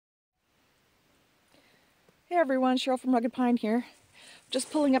Hey everyone, Cheryl from Rugged Pine here.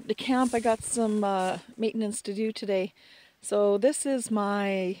 Just pulling up to camp. I got some maintenance to do today. So this is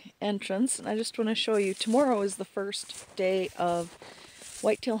my entrance, and I just want to show you. Tomorrow is the first day of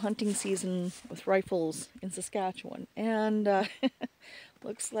whitetail hunting season with rifles in Saskatchewan. And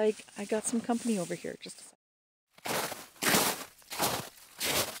looks like I got some company over here. Just a second.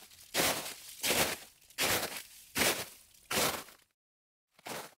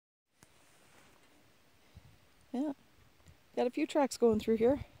 Yeah, got a few tracks going through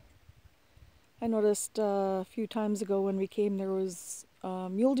here. I noticed a few times ago when we came there was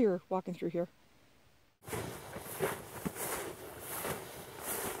mule deer walking through here.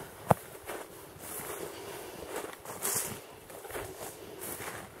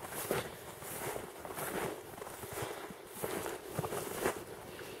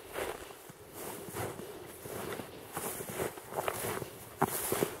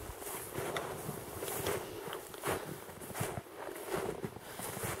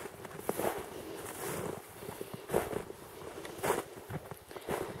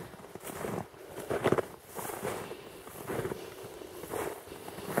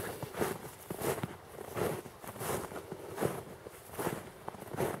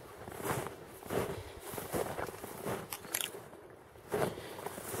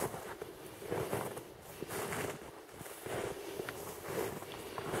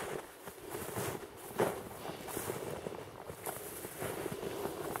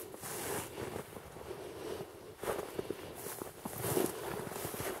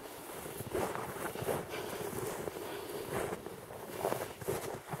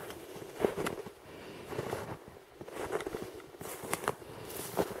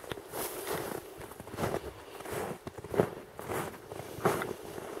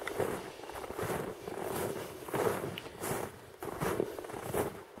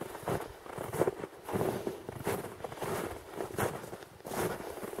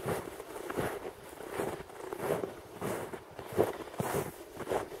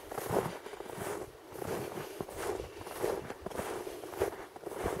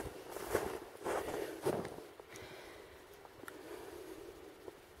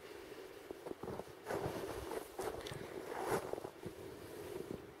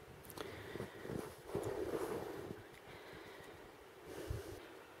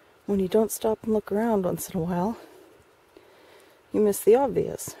 When you don't stop and look around once in a while, you miss the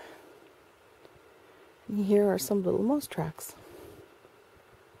obvious. And here are some little moose tracks.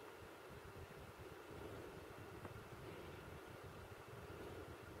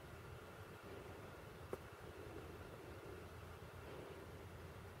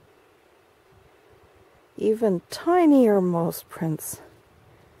 Even tinier moose prints.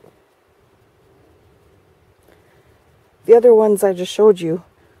 The other ones I just showed you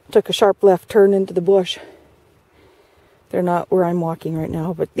took a sharp left turn into the bush. They're not where I'm walking right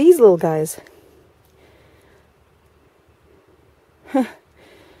now, but these little guys.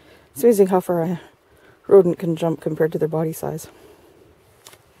 It's amazing how far a rodent can jump compared to their body size.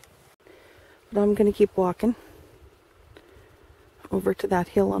 But I'm going to keep walking over to that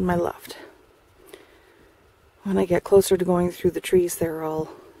hill on my left. When I get closer to going through the trees there,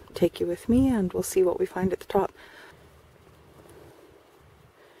 I'll take you with me and we'll see what we find at the top.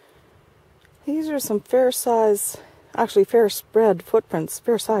 These are some fair size, actually fair spread footprints,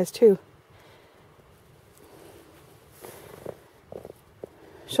 fair size too.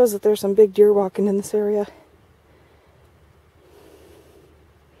 Shows that there's some big deer walking in this area.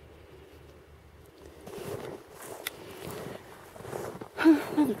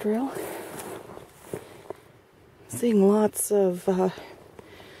 Another trail. Seeing lots of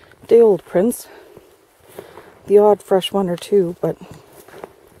day-old prints. The odd fresh one or two, but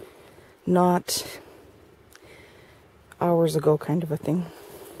not hours ago kind of a thing.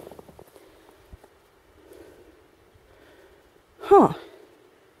 Huh.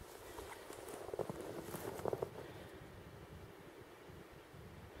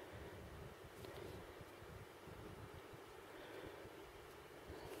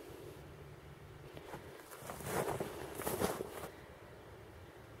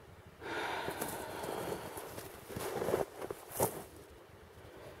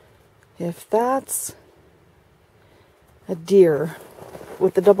 If that's a deer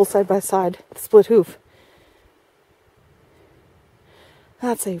with the double side-by-side split hoof,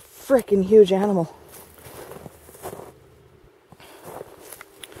 that's a frickin' huge animal.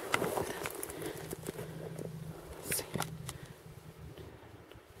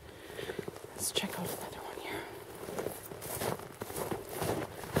 Let's check out another one here.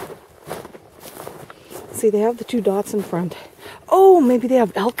 See, they have the two dots in front. Oh, maybe they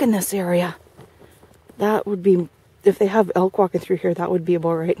have elk in this area. That would be, if they have elk walking through here, that would be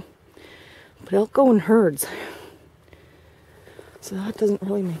about right. But elk go in herds, so that doesn't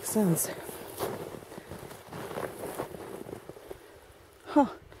really make sense. Huh.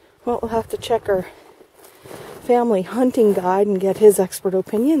 Well, we'll have to check our family hunting guide and get his expert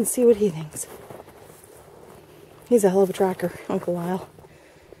opinion and see what he thinks. He's a hell of a tracker, Uncle Lyle.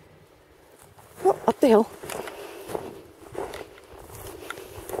 Well, up the hill.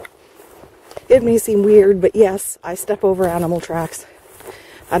 It may seem weird, but yes, I step over animal tracks.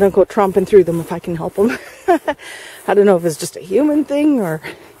 I don't go tromping through them if I can help them. I don't know if it's just a human thing or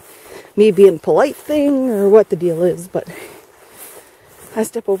me being polite thing or what the deal is, but I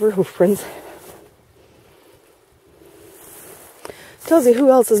step over hoof prints. Tells you who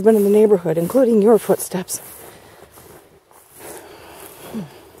else has been in the neighborhood, including your footsteps.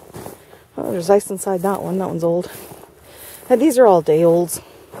 Oh, there's ice inside that one. That one's old. And these are all day olds.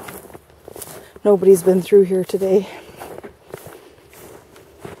 Nobody's been through here today.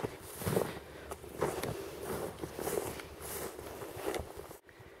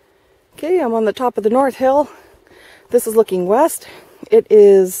 Okay, I'm on the top of the North Hill. This is looking west. It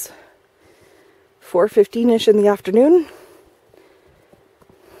is 4:15-ish in the afternoon.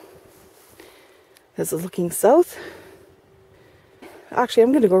 This is looking south. Actually,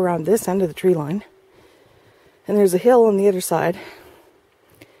 I'm going to go around this end of the tree line. And there's a hill on the other side.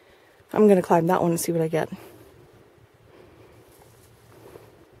 I'm going to climb that one and see what I get.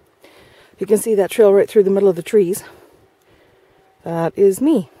 You can see that trail right through the middle of the trees. That is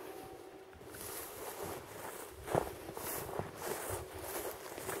me.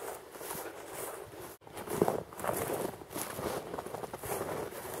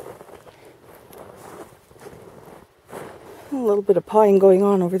 A little bit of pawing going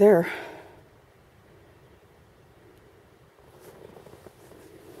on over there.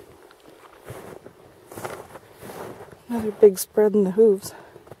 Another big spread in the hooves.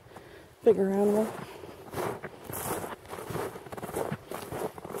 Bigger animal.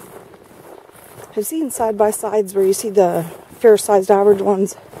 I've seen side-by-sides where you see the fair-sized average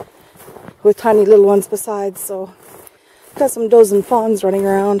ones with tiny little ones besides, so got some does and fawns running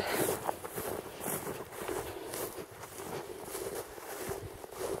around.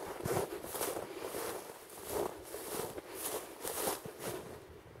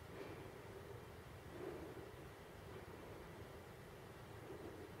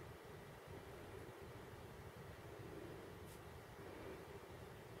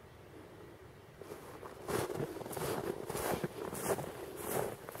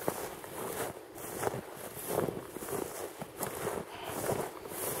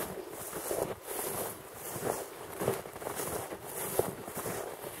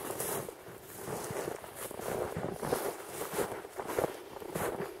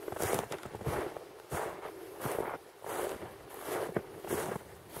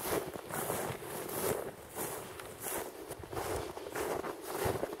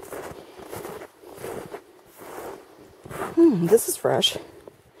 This is fresh.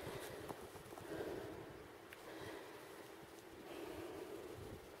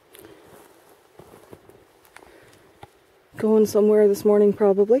 Going somewhere this morning,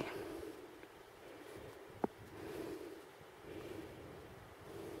 probably.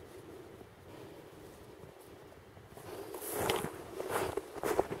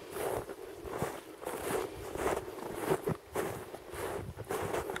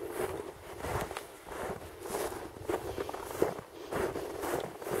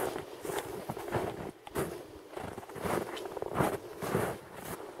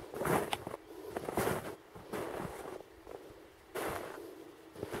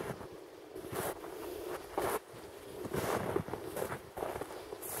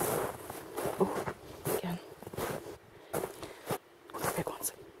 Again. Big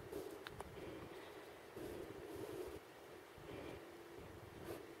ones.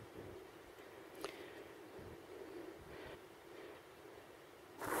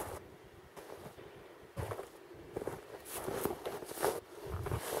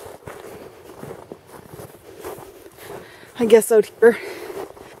 I guess out here,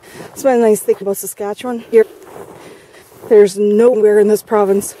 it's one nice thing about Saskatchewan. Here, there's nowhere in this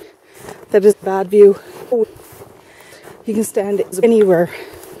province that is bad view. You can stand anywhere.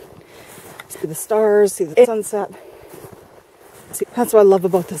 See the stars, see the sunset. That's what I love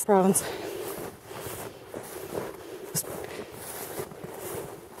about this province.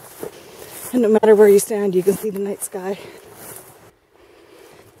 And no matter where you stand, you can see the night sky.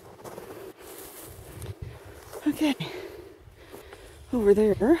 Okay. Over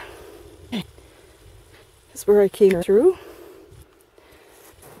there is where I came through.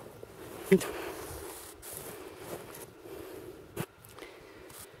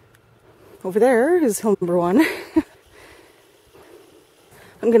 Over there is hill number 1.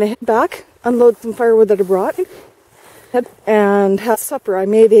 I'm going to head back, unload some firewood that I brought, and have supper. I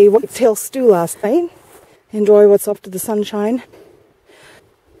made a whitetail stew last night. Enjoy what's left of the sunshine.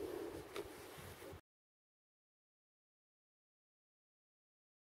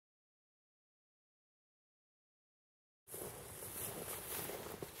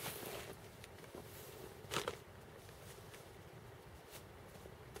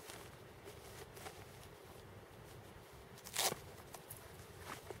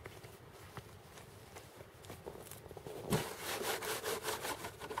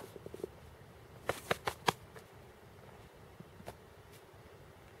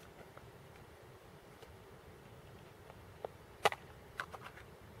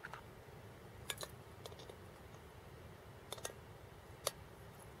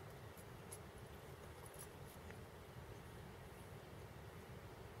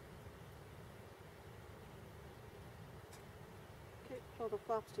 Pull the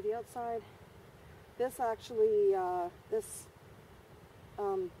flaps to the outside. This actually, this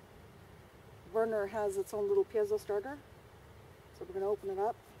burner has its own little piezo starter. So we're going to open it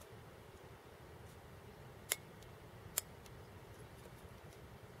up.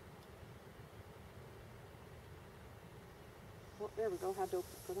 Oh, there we go. Had to open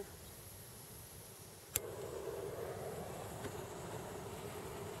it further.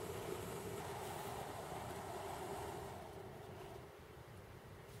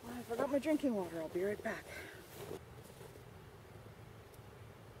 I forgot my drinking water. I'll be right back.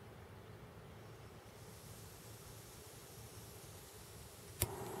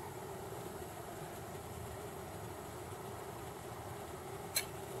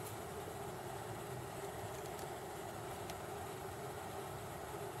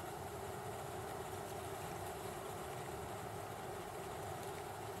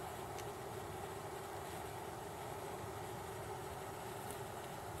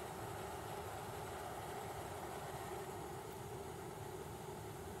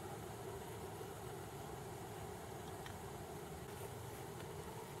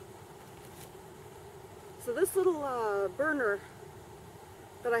 So this little burner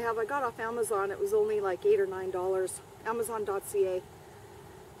that I got off Amazon. It was only like $8 or $9. Amazon.ca.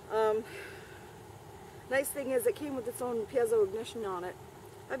 Nice thing is it came with its own piezo ignition on it.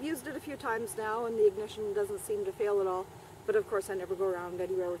 I've used it a few times now and the ignition doesn't seem to fail at all. But of course I never go around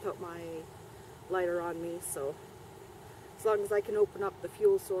anywhere without my lighter on me, so as long as I can open up the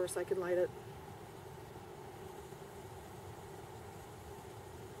fuel source I can light it.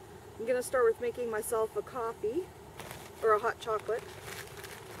 I'm going to start with making myself a coffee, or a hot chocolate.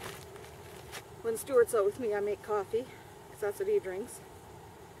 When Stuart's out with me I make coffee, because that's what he drinks.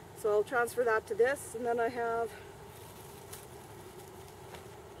 So I'll transfer that to this, and then I have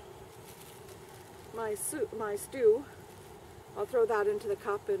my stew. I'll throw that into the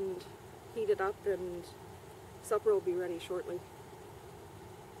cup and heat it up, and supper will be ready shortly.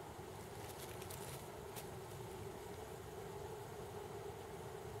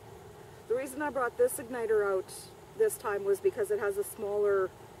 The reason I brought this igniter out this time was because it has a smaller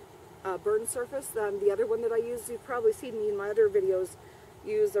burn surface than the other one that I use. You've probably seen me in my other videos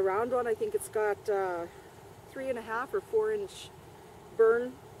use a round one. I think it's got 3.5 or 4 inch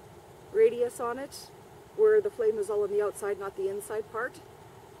burn radius on it, where the flame is all on the outside, not the inside part.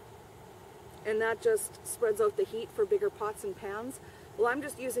 And that just spreads out the heat for bigger pots and pans. Well, I'm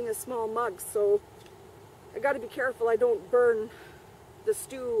just using a small mug, so I got to be careful I don't burn the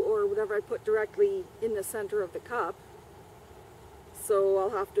stew or whatever I put directly in the center of the cup. So I'll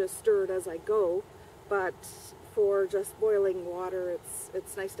have to stir it as I go. But for just boiling water,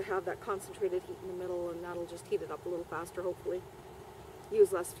 it's nice to have that concentrated heat in the middle, and that'll just heat it up a little faster, hopefully.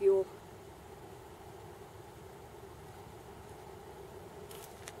 Use less fuel.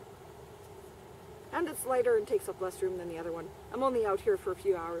 And it's lighter and takes up less room than the other one. I'm only out here for a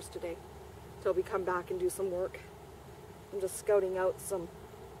few hours today, till we come back and do some work. I'm just scouting out some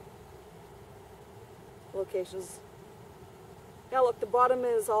locations. Yeah, look, the bottom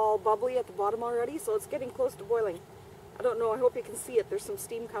is all bubbly at the bottom already, so it's getting close to boiling. I don't know, I hope you can see it. There's some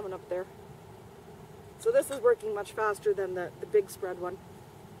steam coming up there. So this is working much faster than the big spread one.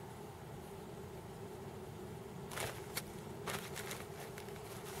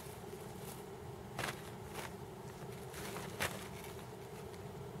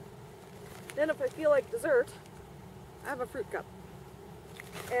 Then if I feel like dessert, I have a fruit cup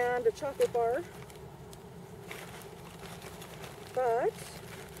and a chocolate bar, but I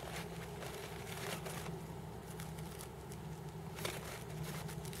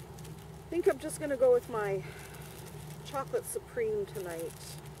think I'm just going to go with my chocolate supreme tonight.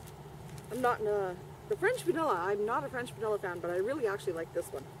 I'm not in the French vanilla. I'm not a French vanilla fan, but I really actually like this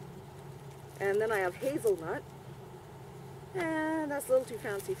one. And then I have hazelnut. And that's a little too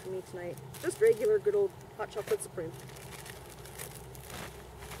fancy for me tonight. Just regular good old hot chocolate supreme.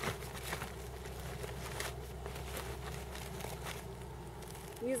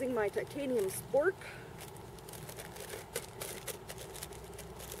 I'm using my titanium spork.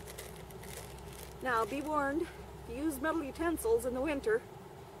 Now be warned, if you use metal utensils in the winter,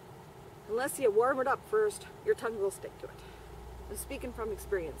 unless you warm it up first, your tongue will stick to it. I'm speaking from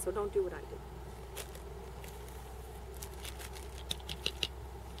experience, so don't do what I did.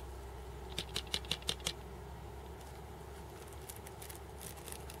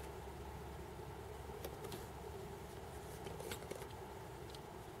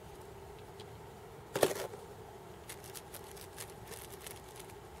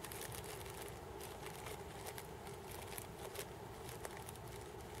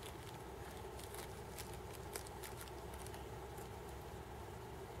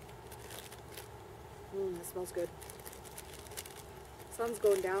 That smells good. Sun's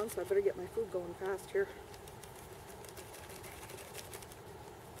going down, so I better get my food going fast here.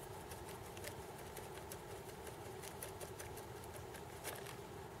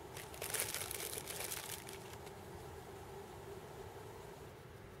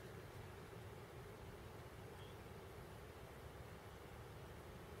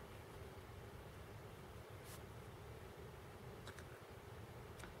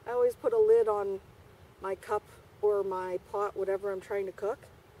 I always put a lid on my cup or my pot, whatever I'm trying to cook.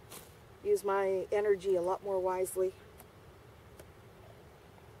 Use my energy a lot more wisely.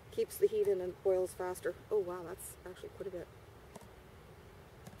 Keeps the heat in and boils faster. Oh wow, that's actually quite a bit.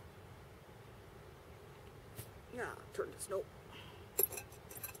 Yeah, turn to snow.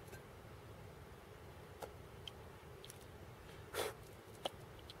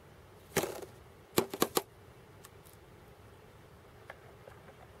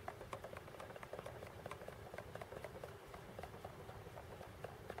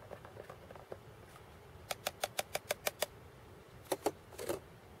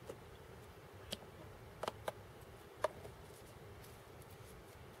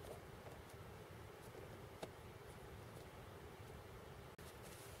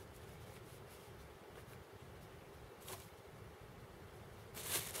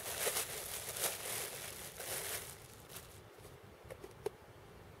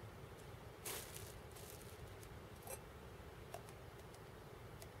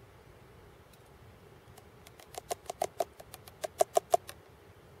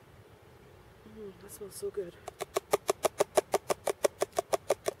 That smells so good.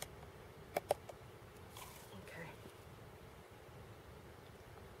 Okay.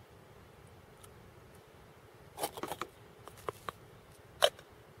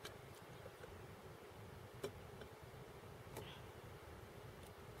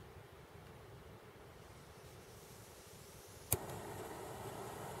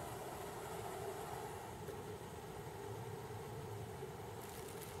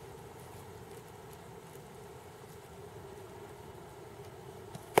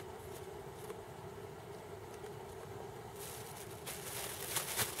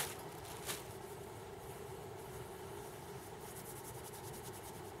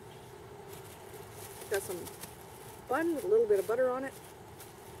 Got some bun with a little bit of butter on it.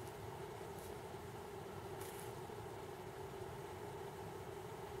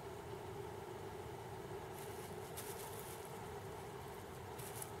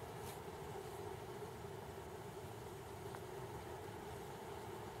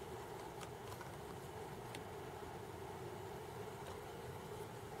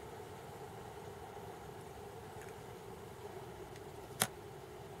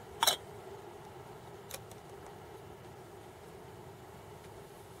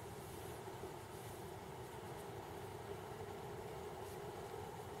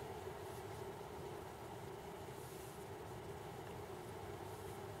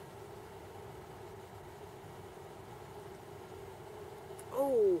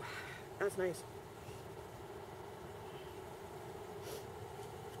 Oh, that's nice.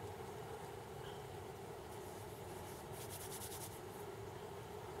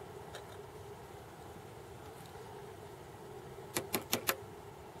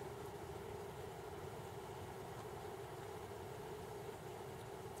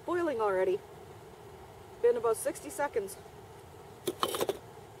 It's boiling already. Been about 60 seconds.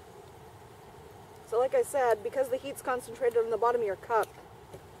 So like I said, because the heat's concentrated on the bottom of your cup,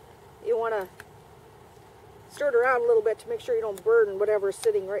 you want to stir it around a little bit to make sure you don't burn whatever's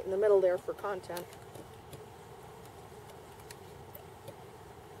sitting right in the middle there for content.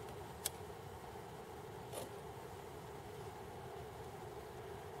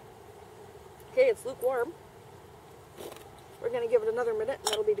 it's lukewarm. We're going to give it another minute and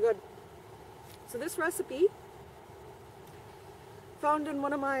that'll be good. So this recipe, found in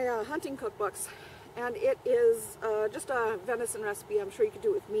one of my hunting cookbooks, and it is just a venison recipe. I'm sure you could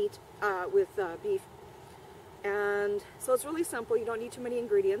do it with meat, with beef. And so it's really simple. You don't need too many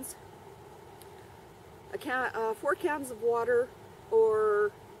ingredients. 4 cans of water,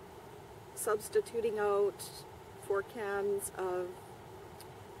 or substituting out 4 cans of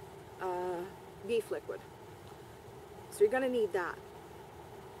beef liquid. So you're going to need that.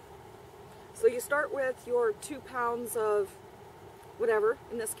 So you start with your 2 pounds of whatever.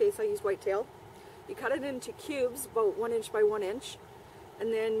 In this case I use whitetail. You cut it into cubes about 1 inch by 1 inch,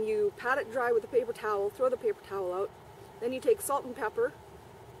 and then you pat it dry with a paper towel, throw the paper towel out. Then you take salt and pepper,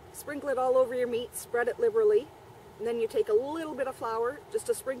 sprinkle it all over your meat, spread it liberally, and then you take a little bit of flour, just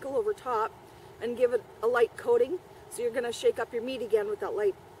a sprinkle over top, and give it a light coating. So you're going to shake up your meat again with that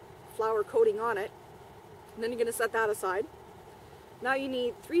light flour coating on it, and then you're going to set that aside. Now you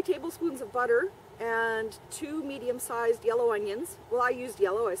need 3 tablespoons of butter and 2 medium-sized yellow onions. Well, I used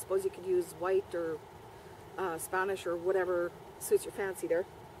yellow. I suppose you could use white or Spanish or whatever suits your fancy there.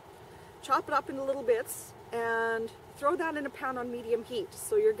 Chop it up into little bits and throw that in a pan on medium heat.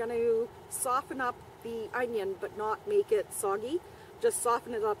 So you're going to soften up the onion but not make it soggy. Just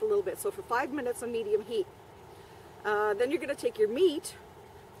soften it up a little bit. So for 5 minutes on medium heat. Then you're going to take your meat,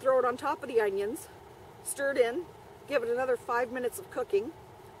 throw it on top of the onions, stir it in, give it another 5 minutes of cooking.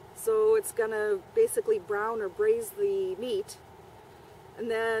 So it's going to basically brown or braise the meat. And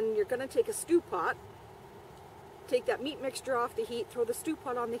then you're going to take a stew pot, take that meat mixture off the heat, throw the stew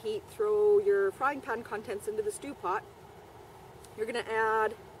pot on the heat, throw your frying pan contents into the stew pot. You're going to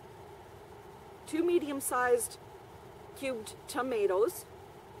add 2 medium-sized cubed tomatoes.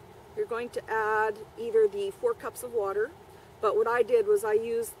 You're going to add either the 4 cups of water, but what I did was I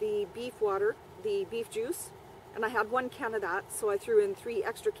used the beef water, the beef juice, and I had 1 can of that, so I threw in 3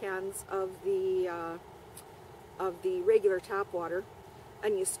 extra cans of the regular tap water,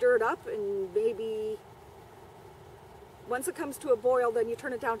 and you stir it up, and maybe once it comes to a boil, then you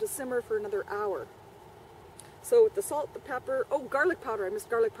turn it down to simmer for another hour. So with the salt, the pepper, oh, garlic powder, I missed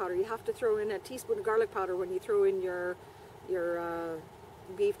garlic powder. You have to throw in a teaspoon of garlic powder when you throw in your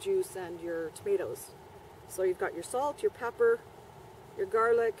beef juice and your tomatoes. So you've got your salt, your pepper, your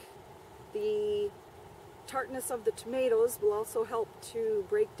garlic. The tartness of the tomatoes will also help to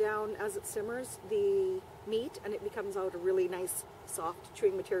break down, as it simmers, the meat, and it becomes out a really nice soft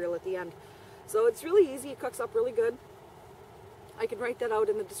chewing material at the end. So it's really easy, it cooks up really good. I can write that out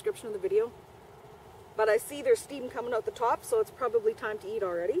in the description of the video. But I see there's steam coming out the top, so it's probably time to eat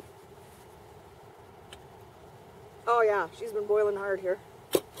already. Oh yeah, she's been boiling hard here.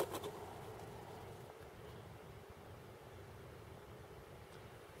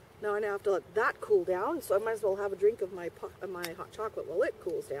 Now I have to let that cool down, so I might as well have a drink of my hot chocolate while it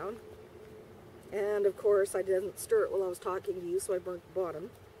cools down. And of course I didn't stir it while I was talking to you, so I burnt the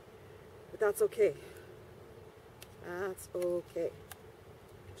bottom. But that's okay. That's okay.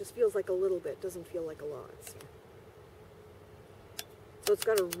 It just feels like a little bit, doesn't feel like a lot. So it's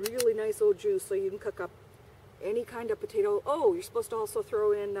got a really nice old juice, so you can cook up any kind of potato. Oh, you're supposed to also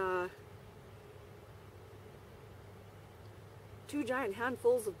throw in 2 giant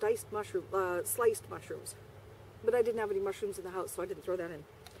handfuls of diced mushroom, sliced mushrooms. But I didn't have any mushrooms in the house, so I didn't throw that in.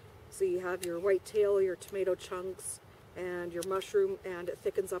 So you have your whitetail, your tomato chunks, and your mushroom, and it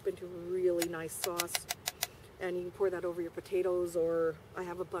thickens up into a really nice sauce. And you can pour that over your potatoes, or I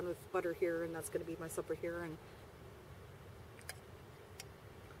have a bun with butter here, and that's going to be my supper here. And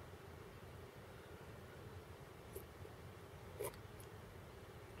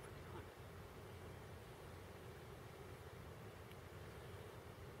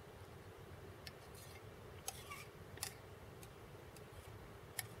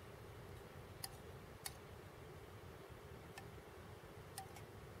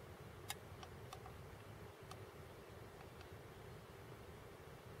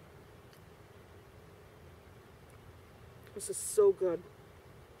this is so good.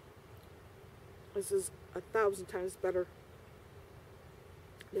 This is 1,000 times better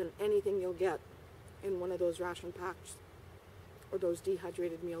than anything you'll get in one of those ration packs or those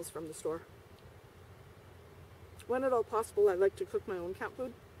dehydrated meals from the store. When at all possible, I like to cook my own camp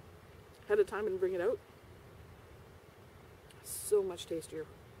food ahead of time and bring it out. So much tastier.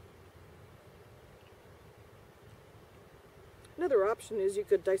 Another option is you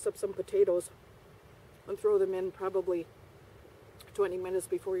could dice up some potatoes and throw them in probably 20 minutes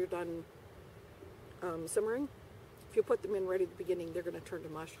before you're done simmering. If you put them in right at the beginning, they're going to turn to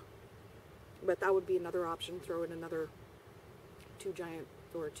mush. But that would be another option. Throw in another 2 giant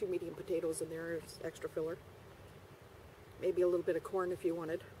or 2 medium potatoes in there as extra filler. Maybe a little bit of corn if you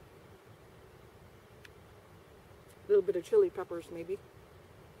wanted. A little bit of chili peppers maybe.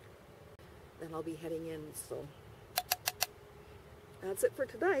 Then I'll be heading in, so that's it for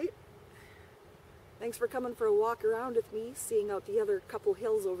tonight. Thanks for coming for a walk around with me, seeing out the other couple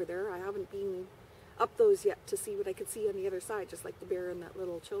hills over there. I haven't been up those yet to see what I could see on the other side, just like the bear in that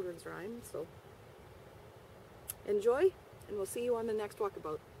little children's rhyme. So enjoy, and we'll see you on the next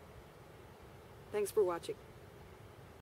walkabout. Thanks for watching.